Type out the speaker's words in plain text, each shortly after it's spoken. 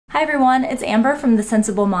Hi everyone, it's Amber from The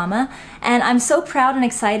Sensible Mama, and I'm so proud and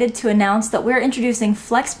excited to announce that we're introducing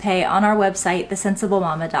FlexPay on our website,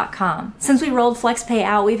 thesensible-mama.com. Since we rolled FlexPay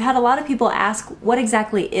out, we've had a lot of people ask what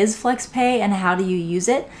exactly is FlexPay and how do you use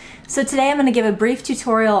it. So today I'm going to give a brief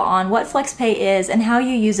tutorial on what FlexPay is and how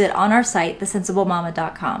you use it on our site,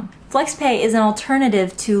 thesensible-mama.com. FlexPay is an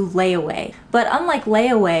alternative to layaway, but unlike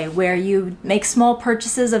layaway where you make small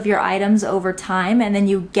purchases of your items over time and then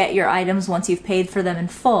you get your items once you've paid for them in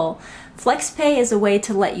full, FlexPay is a way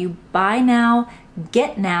to let you buy now,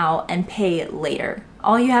 get now, and pay later.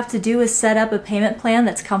 All you have to do is set up a payment plan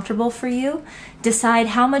that's comfortable for you, decide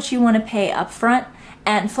how much you want to pay upfront,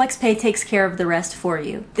 and FlexPay takes care of the rest for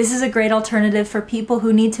you. This is a great alternative for people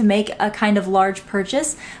who need to make a kind of large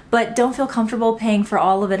purchase but don't feel comfortable paying for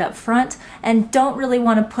all of it up front and don't really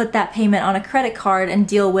want to put that payment on a credit card and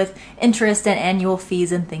deal with interest and annual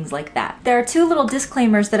fees and things like that. There are two little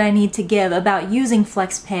disclaimers that I need to give about using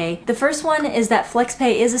FlexPay. The first one is that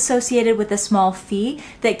FlexPay is associated with a small fee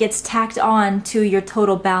that gets tacked on to your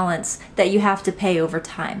total balance that you have to pay over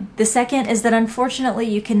time. The second is that unfortunately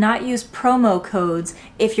you cannot use promo codes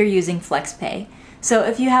if you're using FlexPay. So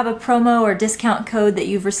if you have a promo or discount code that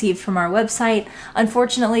you've received from our website,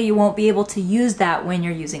 unfortunately you won't be able to use that when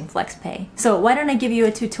you're using FlexPay. So why don't I give you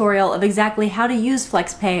a tutorial of exactly how to use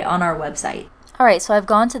FlexPay on our website. Alright, so I've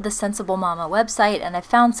gone to the Sensible Mama website and I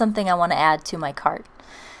found something I want to add to my cart.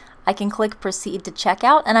 I can click Proceed to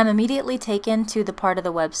Checkout and I'm immediately taken to the part of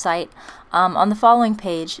the website on the following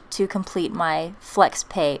page to complete my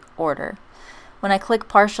FlexPay order. When I click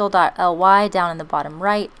partial.ly down in the bottom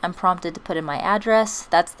right, I'm prompted to put in my address.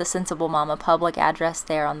 That's the Sensible Mama public address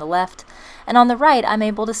there on the left. And on the right, I'm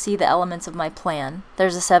able to see the elements of my plan.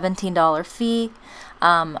 There's a $17 fee.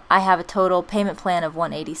 I have a total payment plan of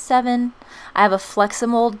 $187. I have a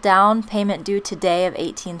flexible down payment due today of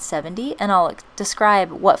 $1870, and I'll describe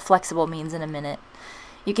what flexible means in a minute.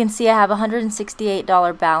 You can see I have a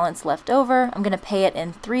 $168 balance left over. I'm going to pay it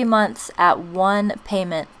in 3 months at one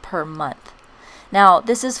payment per month. Now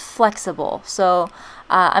this is flexible, so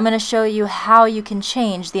I'm going to show you how you can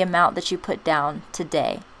change the amount that you put down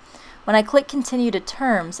today. When I click Continue to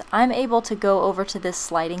Terms, I'm able to go over to this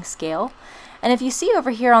sliding scale, and if you see over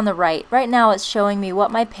here on the right now it's showing me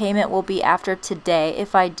what my payment will be after today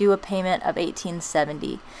if I do a payment of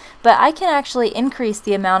 $1870. But I can actually increase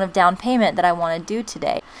the amount of down payment that I want to do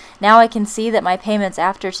today. Now I can see that my payments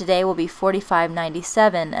after today will be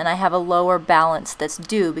 $45.97 and I have a lower balance that's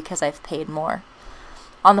due because I've paid more.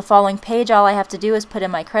 On the following page, all I have to do is put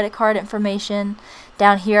in my credit card information.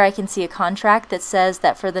 Down here I can see a contract that says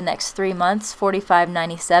that for the next 3 months,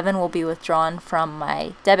 $45.97 will be withdrawn from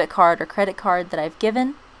my debit card or credit card that I've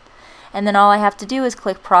given. And then all I have to do is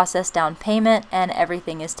click Process Down Payment and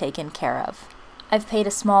everything is taken care of. I've paid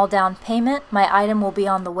a small down payment, my item will be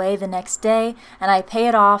on the way the next day, and I pay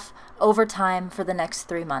it off over time for the next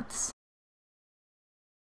 3 months.